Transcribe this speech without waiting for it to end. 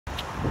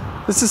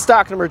This is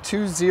stock number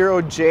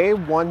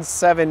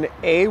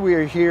 20J17A. We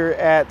are here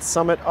at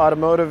Summit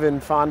Automotive in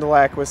Fond du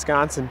Lac,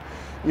 Wisconsin.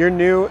 Your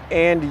new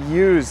and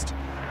used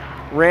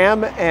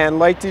Ram and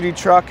light duty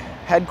truck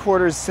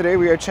headquarters. Today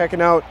we are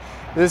checking out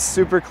this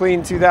super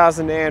clean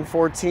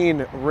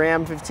 2014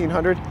 Ram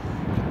 1500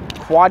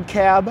 quad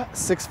cab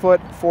 6-foot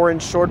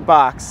 4-inch short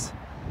box.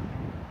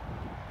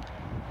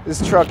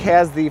 This truck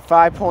has the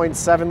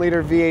 5.7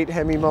 liter V8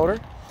 Hemi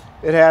motor.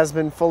 It has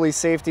been fully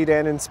safetied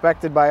and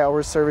inspected by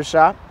our service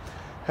shop.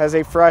 Has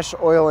a fresh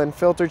oil and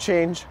filter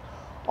change.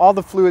 All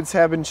the fluids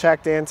have been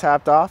checked and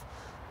topped off.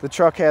 The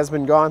truck has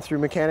been gone through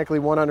mechanically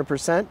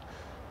 100%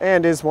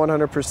 and is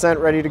 100%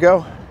 ready to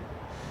go.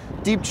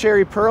 Deep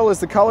cherry pearl is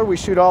the color. We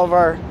shoot all of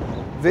our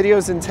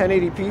videos in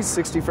 1080p,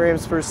 60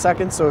 frames per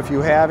second, so if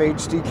you have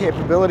HD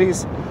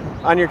capabilities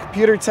on your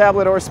computer,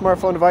 tablet, or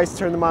smartphone device,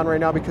 turn them on right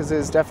now because it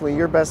is definitely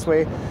your best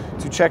way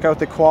to check out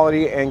the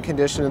quality and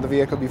condition of the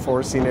vehicle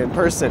before seeing it in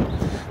person.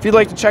 If you'd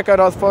like to check out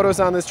all the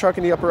photos on this truck,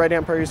 in the upper right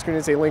hand part of your screen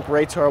is a link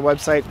right to our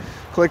website.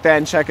 Click that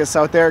and check us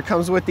out there. It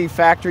comes with the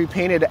factory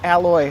painted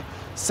alloy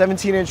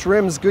 17-inch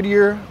rims,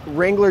 Goodyear,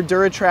 Wrangler,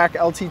 Duratrac,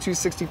 L.T.C.H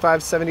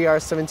 265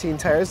 70R 17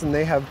 tires, and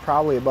they have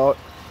probably about,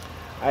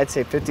 I'd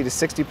say, 50 to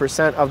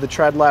 60% of the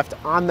tread left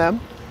on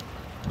them.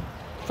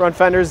 Front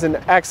fender's in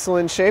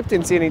excellent shape,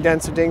 didn't see any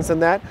dents or dings on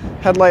that.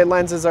 Headlight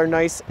lenses are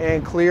nice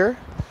and clear.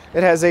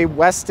 It has a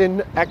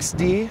Weston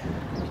XD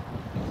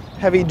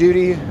heavy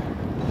duty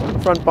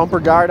front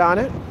bumper guard on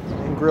it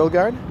and grille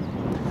guard.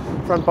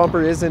 Front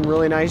bumper is in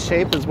really nice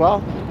shape as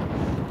well,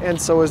 and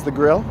so is the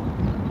grille.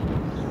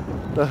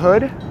 The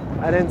hood,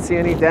 I didn't see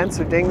any dents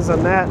or dings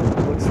on that.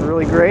 Looks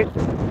really great.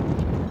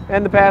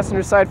 And the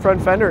passenger side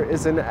front fender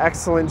is in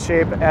excellent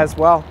shape as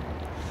well.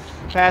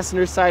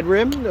 Passenger side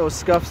rim, no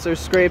scuffs or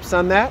scrapes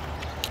on that.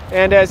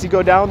 And as you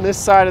go down this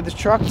side of the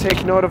truck,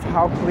 take note of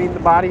how clean the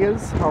body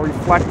is, how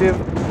reflective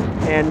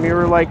and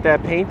mirror-like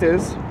that paint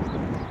is.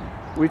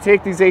 We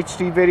take these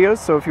HD videos,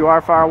 so if you are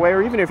far away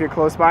or even if you're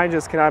close by and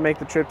just cannot make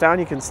the trip down,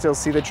 you can still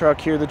see the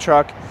truck, hear the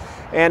truck,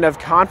 and have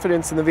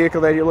confidence in the vehicle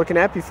that you're looking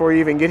at before you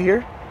even get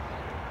here.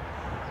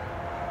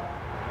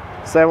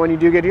 So that when you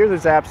do get here,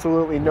 there's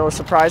absolutely no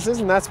surprises,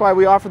 and that's why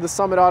we offer the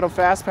Summit Auto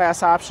Fast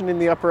Pass option in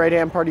the upper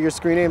right-hand part of your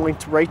screen and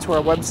linked right to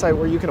our website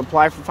where you can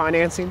apply for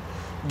financing,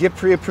 get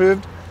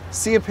pre-approved,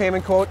 see a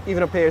payment quote,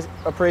 even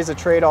appraise a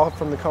trade all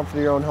from the comfort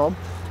of your own home.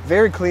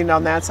 Very clean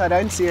on that side. I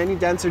didn't see any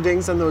dents or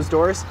dings on those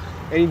doors,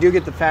 and you do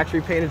get the factory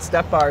painted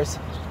step bars.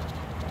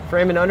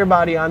 Frame and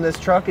underbody on this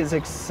truck is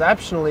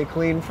exceptionally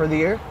clean for the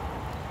year.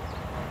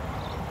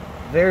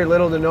 Very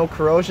little to no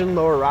corrosion.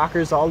 Lower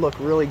rockers all look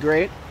really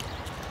great.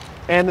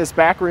 And this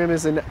back rim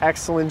is in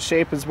excellent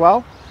shape as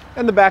well.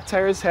 And the back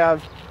tires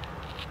have,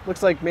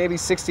 looks like maybe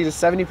 60 to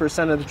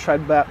 70% of the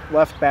tread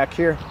left back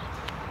here.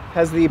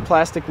 Has the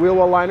plastic wheel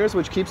well liners,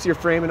 which keeps your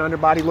frame and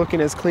underbody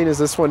looking as clean as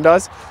this one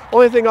does.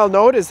 Only thing I'll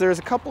note is there's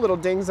a couple little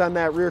dings on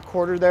that rear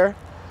quarter there.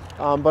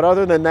 But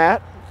other than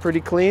that,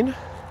 pretty clean.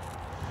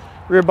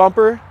 Rear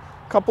bumper,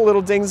 a couple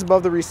little dings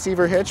above the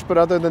receiver hitch, but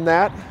other than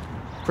that,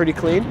 pretty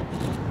clean.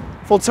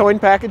 Full towing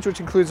package, which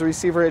includes a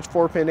receiver hitch,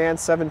 4-pin and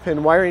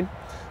 7-pin wiring.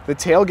 The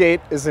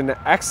tailgate is in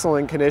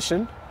excellent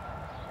condition,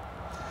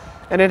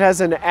 and it has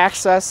an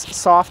Access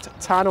soft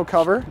tonneau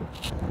cover.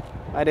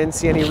 I didn't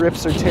see any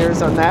rips or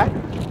tears on that,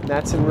 and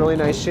that's in really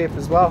nice shape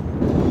as well.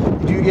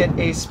 You do get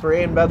a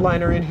spray and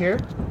bedliner in here.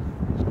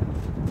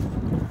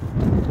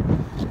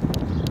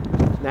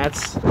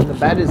 And the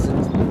bed is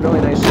in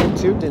really nice shape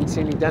too. Didn't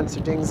see any dents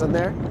or dings on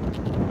there.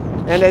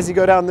 And as you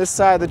go down this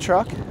side of the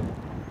truck,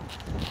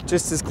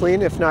 just as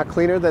clean, if not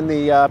cleaner than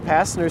the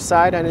passenger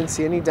side. I didn't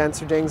see any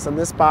dents or dings on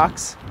this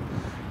box.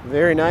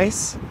 Very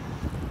nice.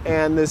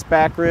 And this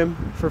back rim,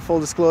 for full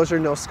disclosure,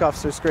 no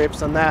scuffs or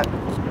scrapes on that.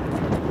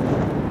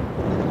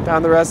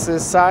 Down the rest of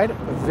this side,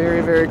 very,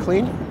 very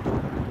clean.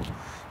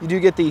 You do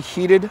get the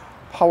heated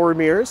power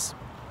mirrors.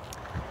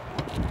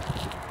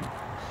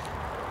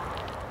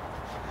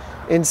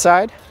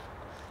 Inside,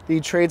 the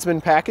Tradesman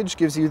package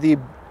gives you the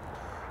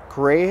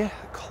gray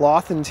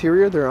cloth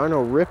interior. There are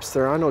no rips,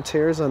 there are no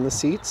tears on the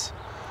seats.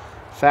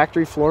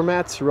 Factory floor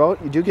mats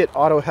throughout. You do get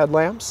auto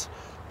headlamps,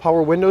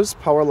 power windows,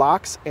 power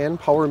locks, and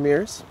power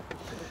mirrors.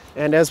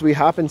 And as we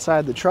hop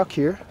inside the truck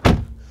here,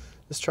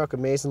 this truck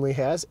amazingly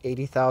has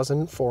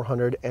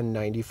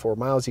 80,494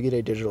 miles. You get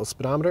a digital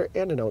speedometer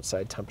and an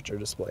outside temperature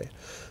display.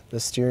 The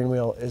steering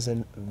wheel is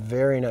in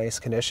very nice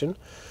condition.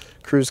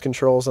 Cruise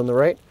controls on the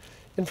right,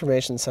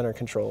 information center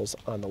controls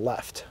on the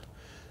left.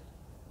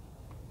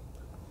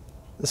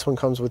 This one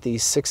comes with the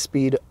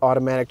 6-speed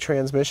automatic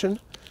transmission,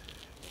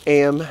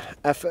 AM,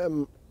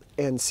 FM,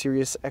 and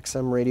Sirius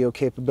XM radio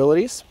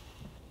capabilities.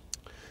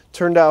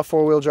 Turn dial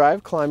 4-wheel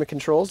drive, climate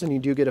controls, and you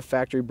do get a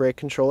factory brake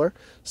controller,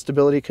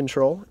 stability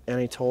control, and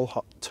a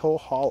tow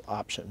haul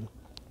option.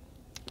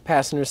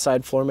 Passenger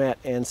side floor mat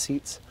and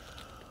seats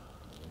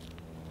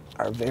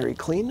are very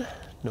clean.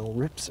 No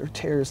rips or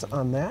tears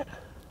on that.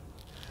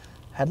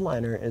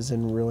 Headliner is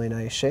in really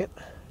nice shape.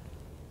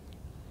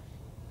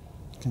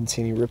 Didn't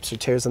see any rips or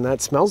tears on that.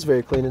 Smells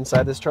very clean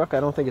inside this truck. I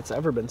don't think it's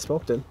ever been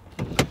smoked in.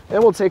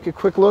 And we'll take a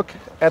quick look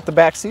at the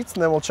back seats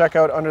and then we'll check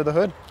out under the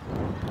hood.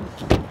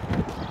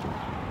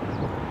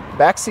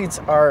 Back seats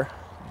are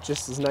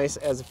just as nice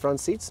as the front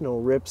seats, no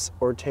rips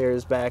or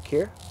tears back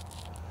here.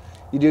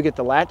 You do get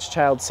the Latch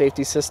child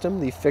safety system,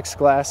 the fixed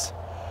glass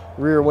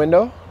rear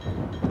window.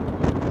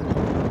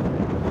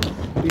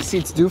 These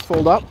seats do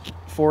fold up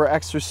for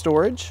extra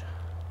storage.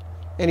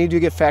 And you do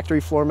get factory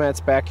floor mats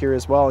back here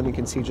as well, and you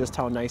can see just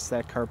how nice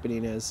that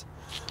carpeting is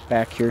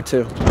back here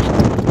too.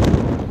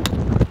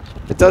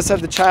 It does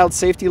have the child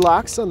safety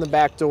locks on the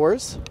back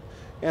doors,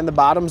 and the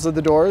bottoms of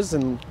the doors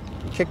and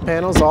kick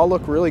panels all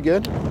look really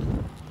good.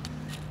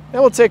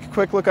 Now we'll take a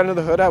quick look under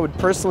the hood. I would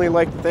personally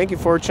like to thank you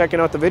for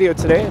checking out the video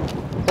today.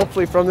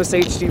 Hopefully from this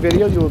HD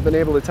video you'll have been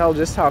able to tell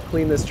just how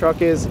clean this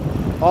truck is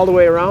all the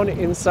way around,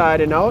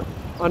 inside and out.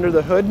 Under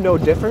the hood, no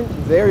different.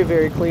 Very,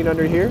 very clean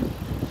under here.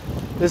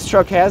 This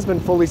truck has been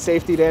fully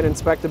safetied and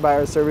inspected by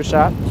our service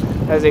shop.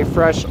 Has a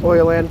fresh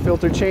oil and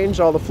filter change.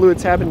 All the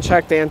fluids have been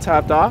checked and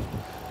topped off.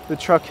 The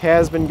truck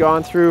has been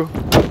gone through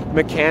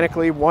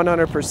mechanically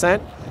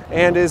 100%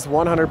 and is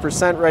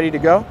 100% ready to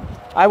go.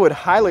 I would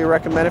highly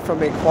recommend it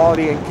from a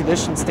quality and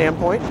condition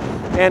standpoint.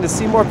 And to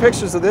see more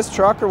pictures of this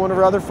truck or one of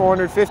our other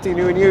 450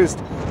 new and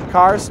used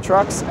cars,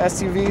 trucks,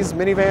 SUVs,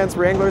 minivans,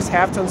 Wranglers,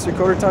 half tons,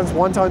 3/4 tons,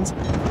 1 tons,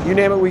 you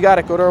name it, we got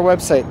it. Go to our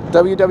website,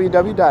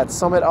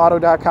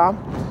 www.summitauto.com.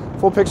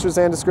 Full pictures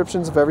and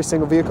descriptions of every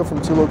single vehicle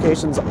from 2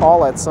 locations,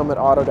 all at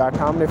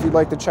summitauto.com. And if you'd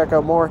like to check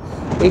out more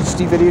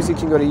HD videos, you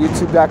can go to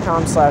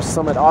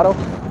youtube.com/summitauto.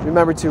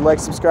 Remember to like,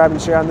 subscribe,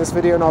 and share on this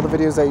video and all the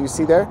videos that you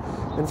see there.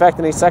 In fact,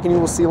 in a second, you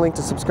will see a link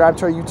to subscribe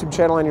to our YouTube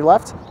channel on your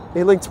left,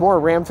 a link to more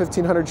Ram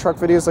 1500 truck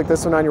videos like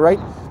this one on your right.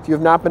 If you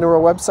have not been to our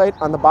website,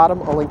 on the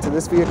bottom, a link to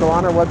this vehicle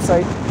on our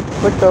website.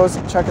 Click those,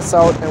 check us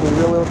out, and we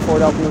really look forward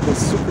to helping you with this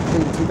super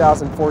clean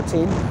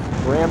 2014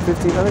 Ram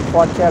 1500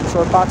 Quad Cab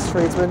Short Box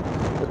Tradesman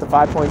with the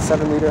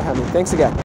 5.7 liter Hemi. Thanks again.